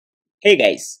Hey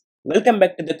guys, welcome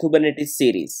back to the Kubernetes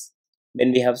series.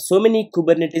 When we have so many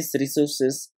Kubernetes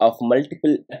resources of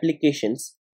multiple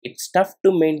applications, it's tough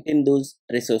to maintain those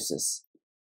resources.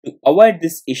 To avoid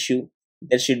this issue,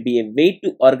 there should be a way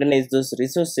to organize those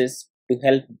resources to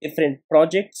help different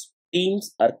projects,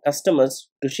 teams, or customers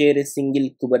to share a single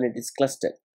Kubernetes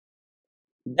cluster.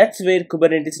 That's where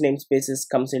Kubernetes namespaces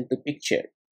comes into picture.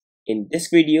 In this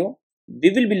video,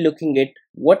 we will be looking at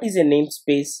what is a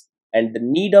namespace and the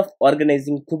need of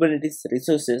organizing Kubernetes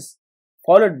resources,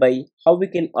 followed by how we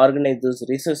can organize those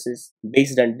resources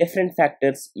based on different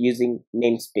factors using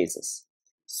namespaces.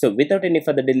 So without any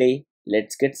further delay,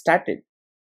 let's get started.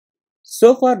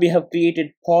 So far we have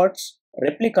created pods,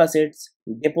 replica sets,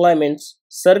 deployments,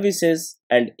 services,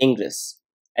 and ingress.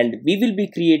 And we will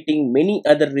be creating many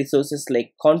other resources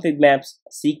like config maps,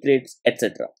 secrets,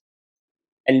 etc.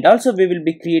 And also we will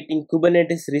be creating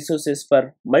Kubernetes resources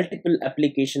for multiple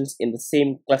applications in the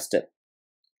same cluster.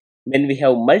 When we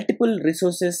have multiple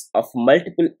resources of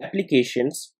multiple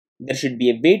applications, there should be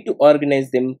a way to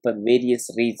organize them for various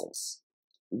reasons.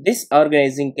 This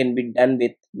organizing can be done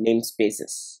with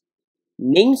namespaces.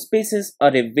 Namespaces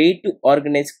are a way to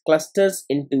organize clusters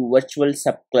into virtual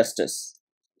subclusters.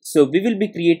 So we will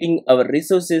be creating our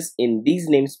resources in these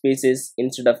namespaces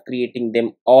instead of creating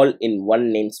them all in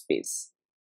one namespace.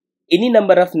 Any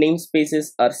number of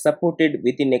namespaces are supported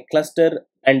within a cluster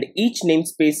and each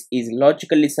namespace is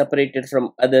logically separated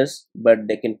from others, but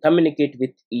they can communicate with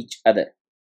each other.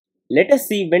 Let us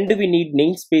see when do we need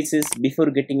namespaces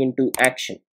before getting into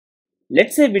action.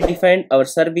 Let's say we defined our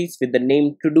service with the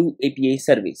name To-Do API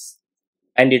service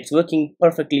and it's working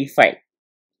perfectly fine.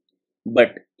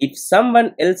 But if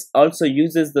someone else also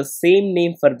uses the same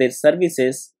name for their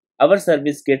services, our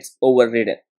service gets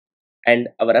overridden and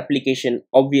our application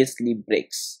obviously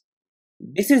breaks.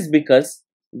 This is because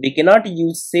we cannot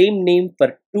use same name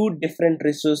for two different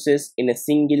resources in a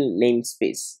single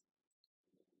namespace.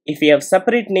 If we have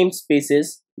separate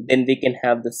namespaces, then we can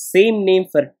have the same name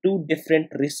for two different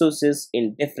resources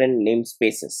in different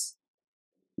namespaces.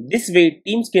 This way,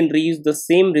 teams can reuse the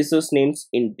same resource names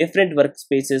in different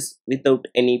workspaces without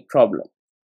any problem.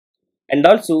 And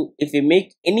also, if we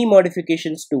make any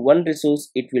modifications to one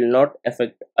resource, it will not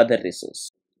affect other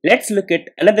resource. Let's look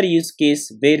at another use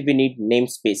case where we need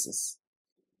namespaces.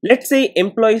 Let's say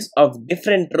employees of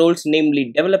different roles,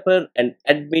 namely developer and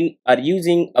admin, are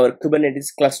using our Kubernetes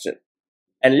cluster.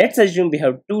 And let's assume we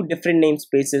have two different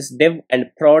namespaces, dev and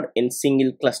prod, in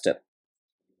single cluster.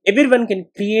 Everyone can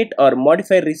create or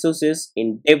modify resources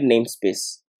in dev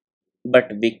namespace.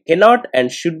 But we cannot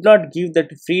and should not give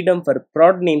that freedom for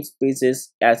prod namespaces,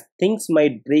 as things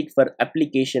might break for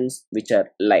applications which are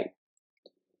live.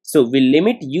 So we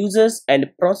limit users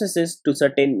and processes to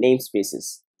certain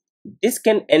namespaces. This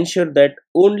can ensure that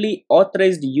only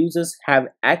authorized users have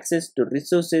access to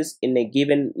resources in a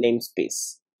given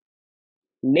namespace.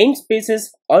 Namespaces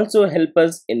also help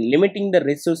us in limiting the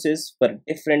resources for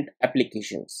different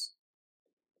applications.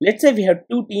 Let's say we have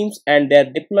two teams and they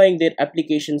are deploying their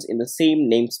applications in the same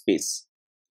namespace.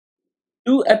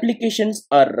 Two applications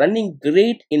are running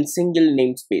great in single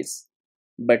namespace,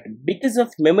 but because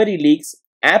of memory leaks,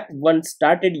 App 1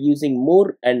 started using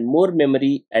more and more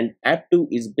memory and App 2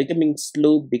 is becoming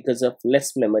slow because of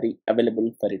less memory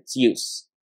available for its use.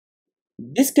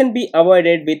 This can be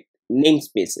avoided with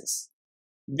namespaces.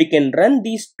 We can run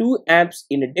these two apps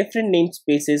in different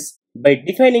namespaces by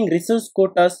defining resource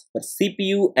quotas for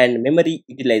CPU and memory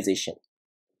utilization.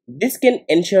 This can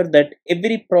ensure that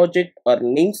every project or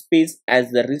namespace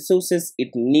has the resources it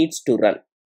needs to run.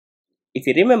 If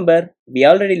you remember, we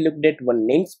already looked at one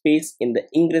namespace in the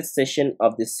ingress session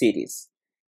of this series.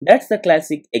 That's the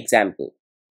classic example.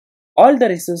 All the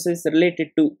resources related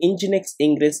to Nginx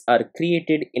ingress are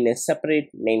created in a separate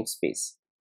namespace.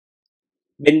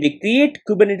 When we create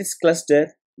Kubernetes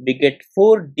cluster, we get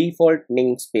four default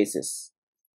namespaces: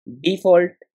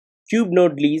 default,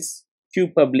 kube lease,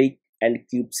 kubepublic, and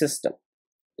kubesystem.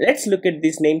 Let's look at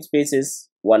these namespaces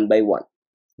one by one.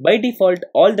 By default,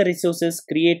 all the resources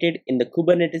created in the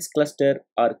Kubernetes cluster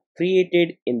are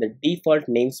created in the default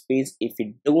namespace if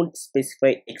we don't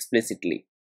specify explicitly.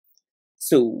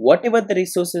 So whatever the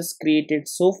resources created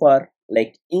so far,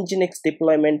 like Nginx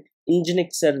deployment,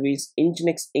 Nginx service,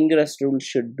 Nginx ingress rule,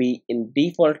 should be in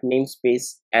default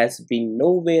namespace, as we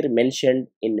nowhere mentioned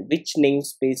in which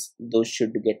namespace those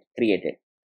should get created.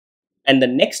 And the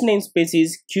next namespace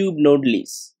is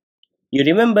kubeNodeLease. You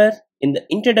remember in the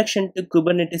introduction to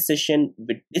Kubernetes session,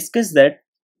 we discussed that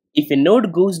if a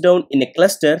node goes down in a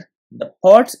cluster, the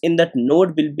pods in that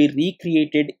node will be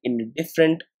recreated in a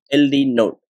different LD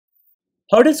node.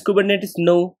 How does Kubernetes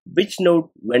know which node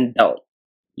went down?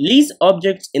 Lease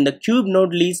objects in the kube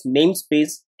node lease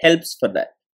namespace helps for that.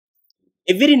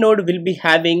 Every node will be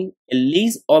having a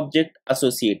lease object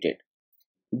associated.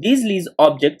 These lease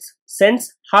objects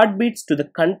sends heartbeats to the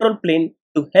control plane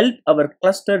to help our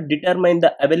cluster determine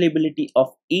the availability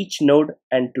of each node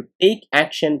and to take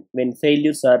action when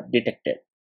failures are detected.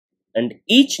 And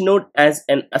each node has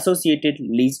an associated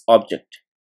lease object.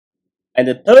 And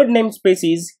the third namespace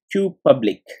is kube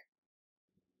public.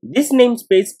 This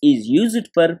namespace is used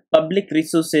for public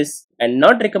resources and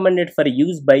not recommended for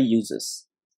use by users.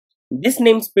 This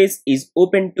namespace is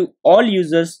open to all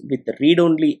users with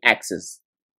read-only access.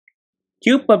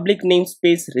 Kube public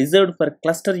namespace reserved for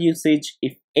cluster usage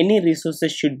if any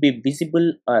resources should be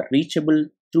visible or reachable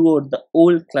throughout the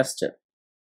whole cluster.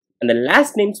 And the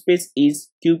last namespace is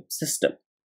kube system.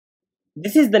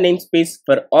 This is the namespace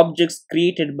for objects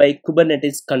created by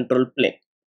Kubernetes control plane.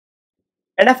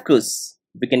 And of course,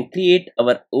 we can create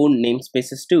our own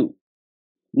namespaces too.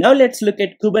 Now let's look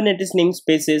at Kubernetes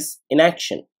namespaces in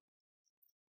action.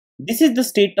 This is the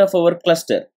state of our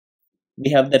cluster.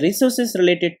 We have the resources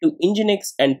related to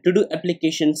Nginx and to-do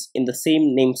applications in the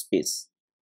same namespace.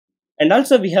 And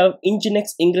also we have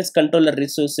Nginx ingress controller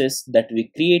resources that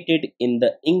we created in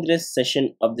the ingress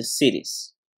session of this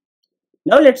series.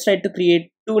 Now let's try to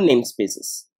create two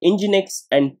namespaces, Nginx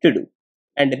and to-do.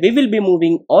 And we will be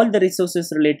moving all the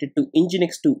resources related to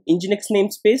Nginx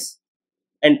namespace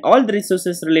and all the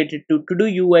resources related to to-do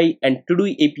UI and to-do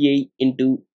API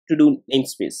into to-do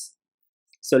namespace.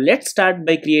 So let's start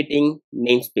by creating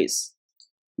namespace.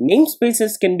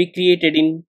 Namespaces can be created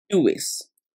in two ways.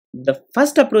 The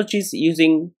first approach is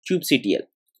using kubectl.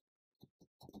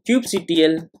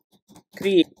 Kubectl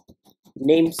create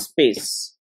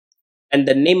namespace and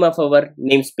the name of our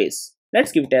namespace.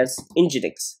 Let's give it as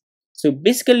Nginx. So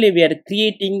basically we are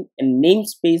creating a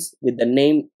namespace with the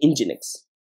name Nginx.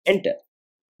 Enter.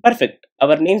 Perfect.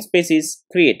 Our namespace is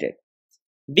created.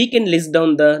 We can list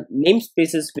down the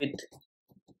namespaces with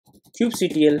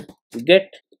kubectl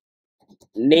get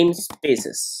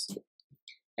namespaces.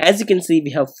 As you can see,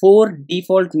 we have 4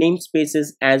 default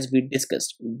namespaces as we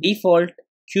discussed: default,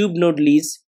 kube node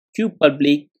lease, kube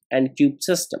public, and kube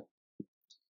system.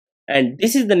 And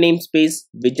this is the namespace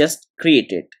we just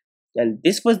created. And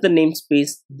this was the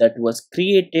namespace that was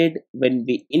created when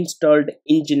we installed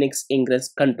Nginx ingress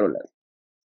controller.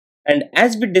 And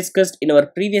as we discussed in our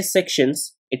previous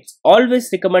sections, it's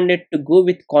always recommended to go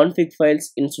with config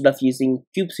files instead of using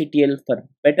kubectl for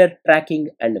better tracking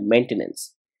and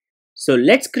maintenance. So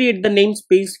let's create the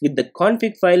namespace with the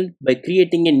config file by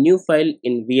creating a new file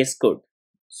in VS Code.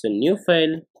 So new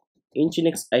file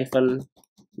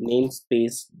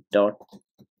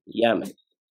nginx-namespace.yaml.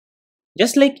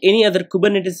 Just like any other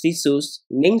Kubernetes resource,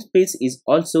 namespace is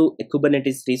also a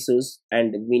Kubernetes resource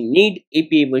and we need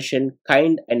API version,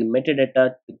 kind and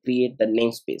metadata to create the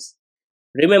namespace.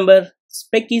 Remember,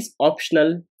 spec is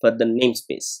optional for the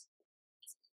namespace.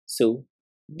 So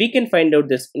we can find out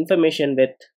this information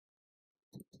with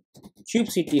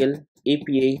kubectl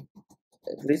API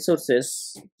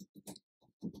resources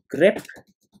grep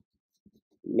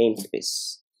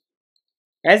namespace.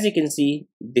 As you can see,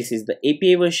 this is the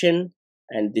API version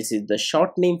and this is the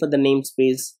short name for the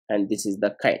namespace and this is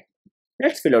the kind.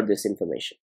 Let's fill out this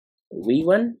information.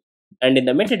 v1 and in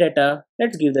the metadata,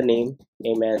 let's give the name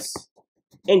as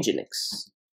Nginx.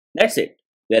 That's it.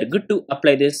 We are good to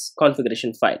apply this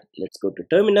configuration file. Let's go to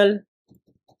terminal,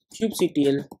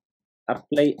 kubectl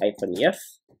apply-f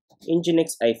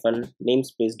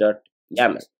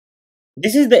nginx-namespace.yaml.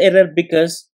 This is the error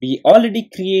because we already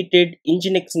created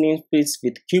Nginx namespace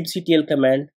with kubectl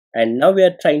command and now we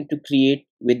are trying to create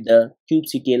with the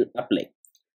kubectl apply.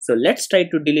 So let's try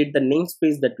to delete the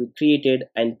namespace that we created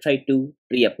and try to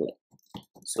reapply.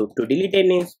 So to delete a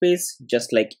namespace,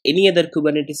 just like any other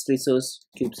Kubernetes resource,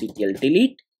 kubectl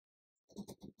delete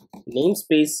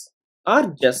namespace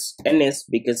or just ns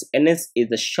because ns is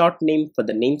the short name for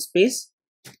the namespace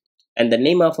and the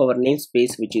name of our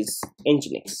namespace which is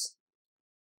Nginx.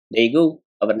 There you go,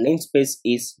 our namespace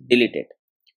is deleted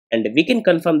and we can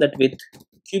confirm that with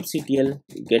kubectl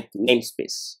get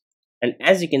namespace. And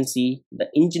as you can see, the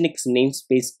Nginx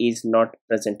namespace is not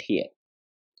present here.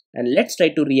 And let's try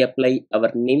to reapply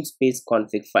our namespace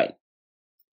config file.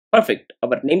 Perfect,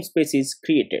 our namespace is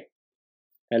created.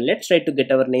 And let's try to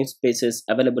get our namespaces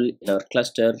available in our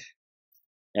cluster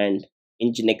and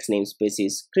Nginx namespace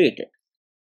is created.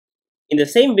 In the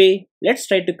same way, let's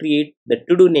try to create the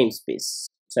to-do namespace.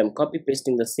 So I'm copy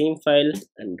pasting the same file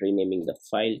and renaming the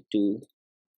file to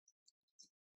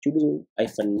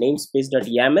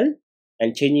to-do-namespace.yaml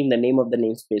and changing the name of the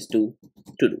namespace to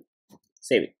to-do.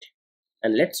 Save it.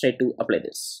 And let's try to apply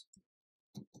this.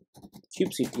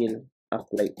 kubectl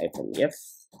apply -f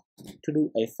to do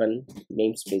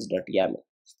namespace.yaml.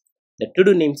 The to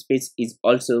do namespace is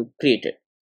also created.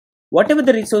 Whatever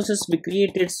the resources we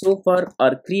created so far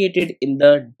are created in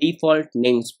the default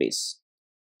namespace.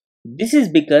 This is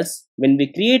because when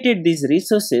we created these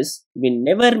resources, we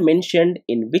never mentioned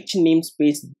in which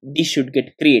namespace these should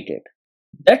get created.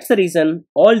 That's the reason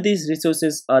all these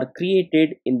resources are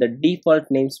created in the default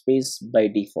namespace by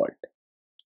default.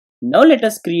 Now let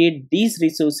us create these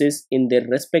resources in their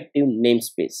respective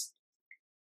namespace.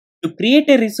 To create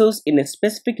a resource in a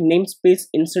specific namespace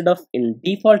instead of in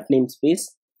default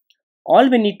namespace, all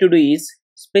we need to do is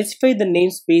specify the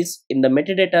namespace in the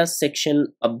metadata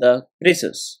section of the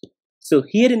resource. So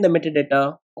here in the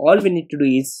metadata, all we need to do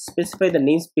is specify the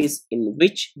namespace in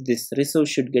which this resource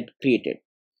should get created.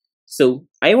 So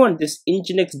I want this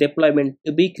Nginx deployment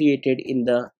to be created in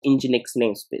the Nginx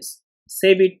namespace.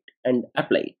 Save it and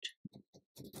apply it.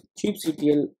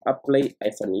 kubectl apply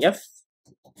 -f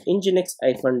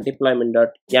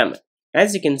nginx-deployment.yaml.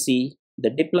 As you can see, the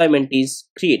deployment is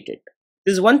created.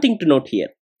 There's one thing to note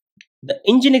here. The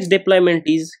Nginx deployment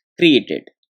is created,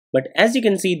 but as you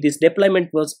can see, this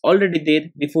deployment was already there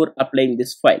before applying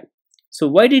this file. So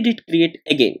why did it create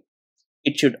again?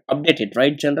 It should update it,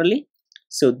 right, generally?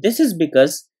 So this is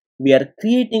because we are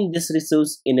creating this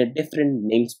resource in a different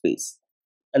namespace,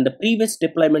 and the previous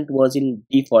deployment was in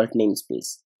default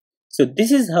namespace. So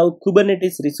this is how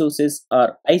Kubernetes resources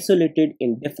are isolated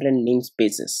in different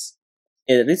namespaces.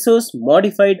 A resource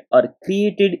modified or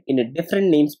created in a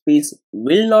different namespace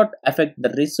will not affect the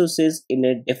resources in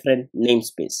a different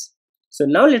namespace. So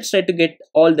now let's try to get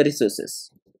all the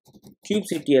resources.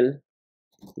 kubectl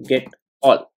get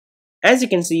all. As you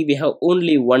can see, we have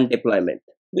only one deployment.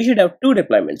 We should have two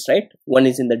deployments, right? One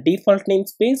is in the default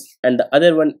namespace and the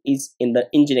other one is in the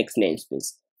Nginx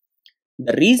namespace.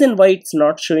 The reason why it's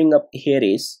not showing up here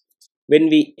is when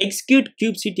we execute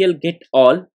kubectl get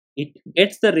all, it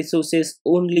gets the resources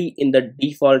only in the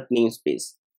default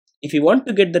namespace. If you want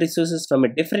to get the resources from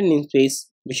a different namespace,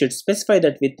 we should specify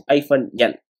that with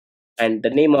 -n and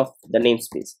the name of the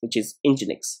namespace, which is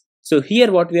Nginx. So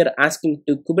here what we are asking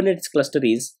to Kubernetes cluster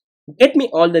is, get me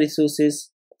all the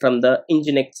resources from the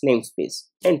Nginx namespace.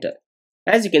 Enter.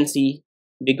 As you can see,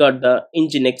 we got the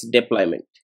Nginx deployment.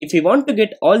 If we want to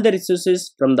get all the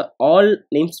resources from the all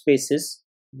namespaces,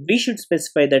 we should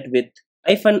specify that with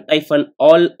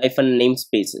 -all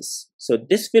namespaces. So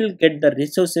this will get the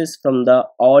resources from the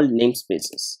all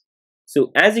namespaces. So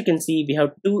as you can see, we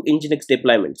have two Nginx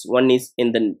deployments. One is in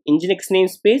the Nginx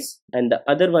namespace and the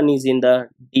other one is in the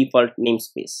default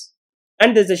namespace. And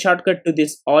there's a shortcut to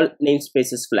this all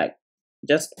namespaces flag,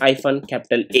 just -A.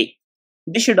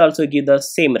 This should also give the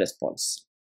same response.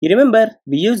 You remember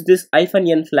we used this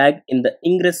 -n flag in the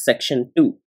ingress section too.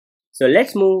 So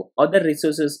let's move other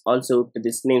resources also to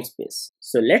this namespace.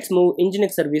 So let's move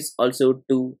Nginx service also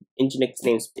to Nginx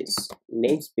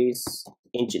namespace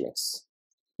Nginx.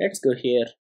 Let's go here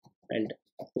and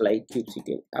apply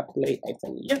kubectl apply -f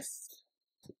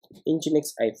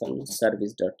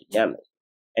nginx-service.yaml,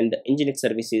 and the Nginx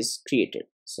service is created.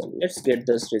 So let's get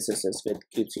those resources with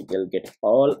kubectl get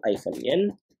all -n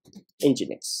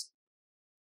Nginx.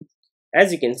 As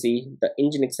you can see, the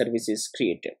Nginx service is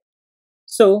created.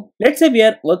 So let's say we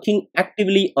are working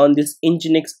actively on this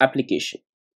Nginx application.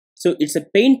 So it's a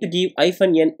pain to give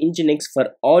 -n Nginx for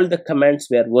all the commands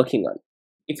we are working on.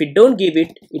 If we don't give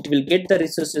it, it will get the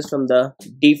resources from the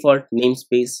default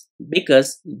namespace, because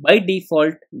by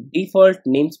default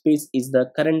namespace is the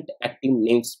current active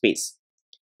namespace.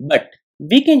 But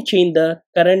we can change the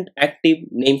current active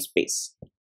namespace.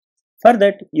 For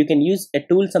that, you can use a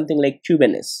tool something like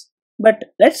Kubernetes. But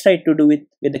let's try to do it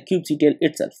with the kubectl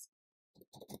itself.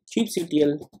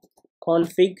 kubectl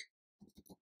config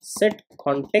set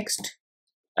context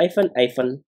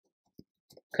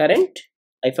 -current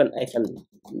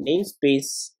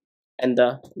namespace and the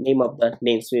name of the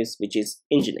namespace, which is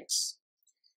Nginx.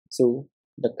 So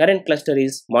the current cluster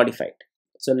is modified.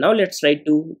 So now let's try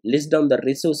to list down the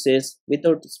resources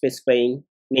without specifying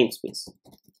namespace.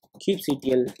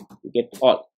 kubectl get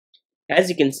all. As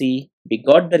you can see, we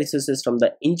got the resources from the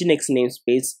Nginx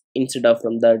namespace instead of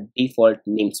from the default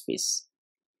namespace,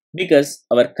 because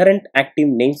our current active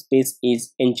namespace is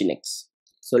Nginx.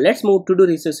 So let's move to-do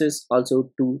resources also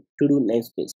to to-do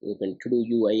namespace. Open to-do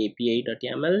UI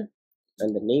API.yaml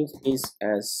and the namespace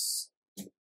as,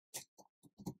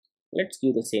 let's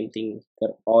give the same thing for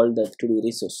all the to-do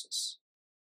resources.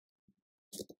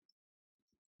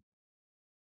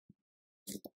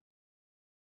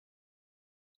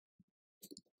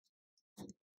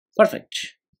 Perfect.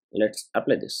 Let's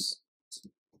apply this.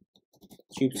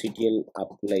 kubectl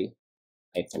apply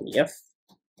 -f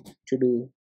to do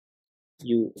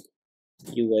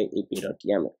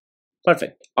uiap.yaml.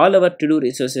 Perfect. All our to-do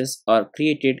resources are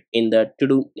created in the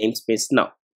to-do namespace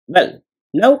now. Well,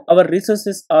 now our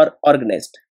resources are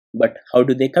organized, but how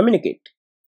do they communicate?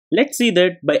 Let's see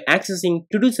that by accessing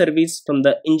to-do service from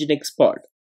the Nginx pod.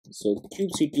 So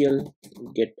kubectl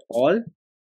get all.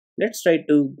 Let's try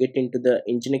to get into the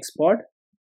Nginx pod.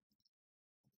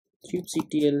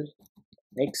 kubectl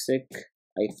exec-it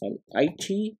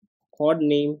pod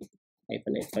name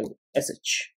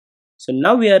 -sh. So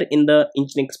now we are in the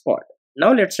Nginx pod.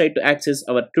 Now let's try to access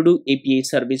our to-do API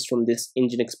service from this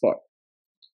Nginx pod.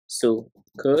 So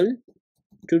curl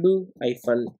to-do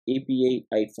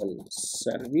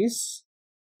 -API-service,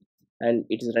 and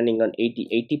it is running on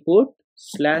 8080 port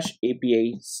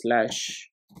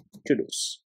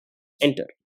 /API/todos. Enter.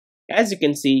 As you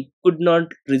can see, could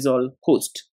not resolve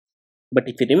host. But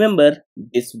if you remember,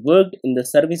 this worked in the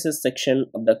services section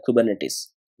of the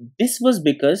Kubernetes. This was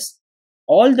because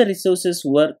all the resources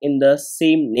were in the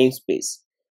same namespace.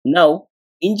 Now,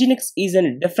 Nginx is in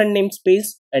a different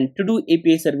namespace and to-do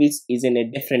API service is in a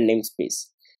different namespace.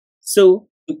 So,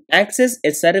 to access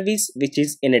a service which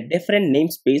is in a different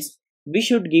namespace, we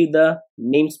should give the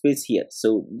namespace here.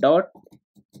 So,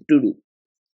 .todo.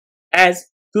 As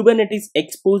Kubernetes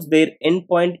exposed their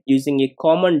endpoint using a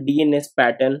common DNS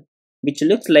pattern, which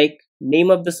looks like name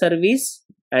of the service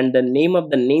and the name of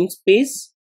the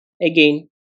namespace, again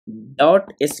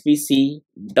 .svc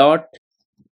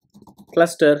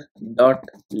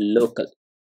 .cluster.local.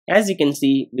 As you can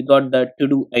see, we got the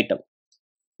to-do item,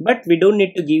 but we don't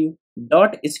need to give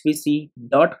 .svc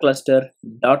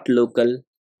 .cluster.local,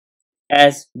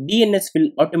 as DNS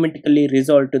will automatically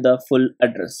resolve to the full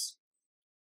address.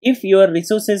 If your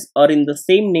resources are in the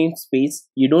same namespace,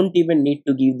 you don't even need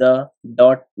to give the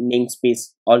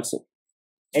 .namespace also.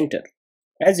 Enter.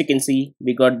 As you can see,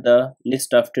 we got the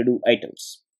list of to-do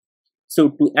items. So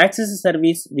to access a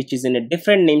service which is in a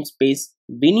different namespace,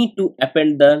 we need to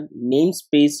append the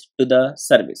namespace to the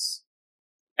service.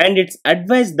 And it's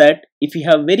advised that if you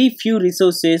have very few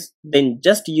resources, then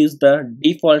just use the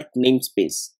default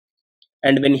namespace.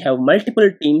 And when you have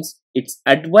multiple teams, it's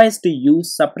advised to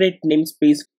use separate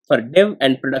namespace for dev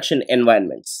and production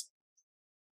environments.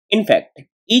 In fact,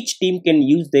 each team can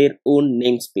use their own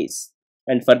namespace.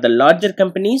 And for the larger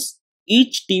companies,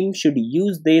 each team should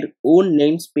use their own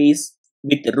namespace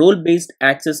with role-based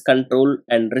access control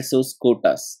and resource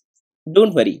quotas.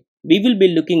 Don't worry, we will be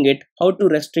looking at how to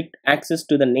restrict access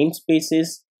to the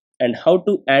namespaces and how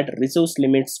to add resource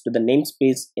limits to the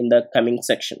namespace in the coming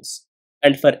sections.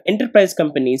 And for enterprise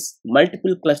companies,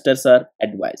 multiple clusters are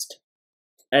advised.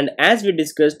 And as we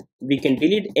discussed, we can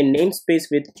delete a namespace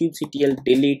with kubectl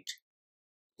delete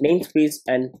namespace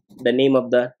and the name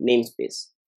of the namespace.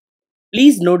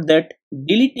 Please note that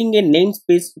deleting a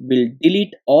namespace will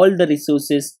delete all the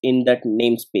resources in that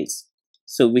namespace.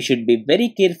 So we should be very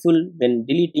careful when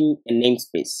deleting a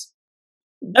namespace.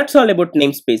 That's all about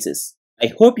namespaces.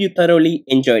 I hope you thoroughly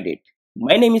enjoyed it.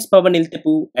 My name is Pavan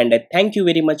Elthepu, and I thank you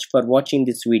very much for watching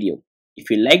this video. If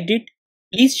you liked it,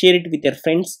 please share it with your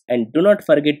friends and do not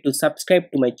forget to subscribe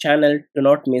to my channel to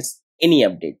not miss any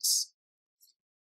updates.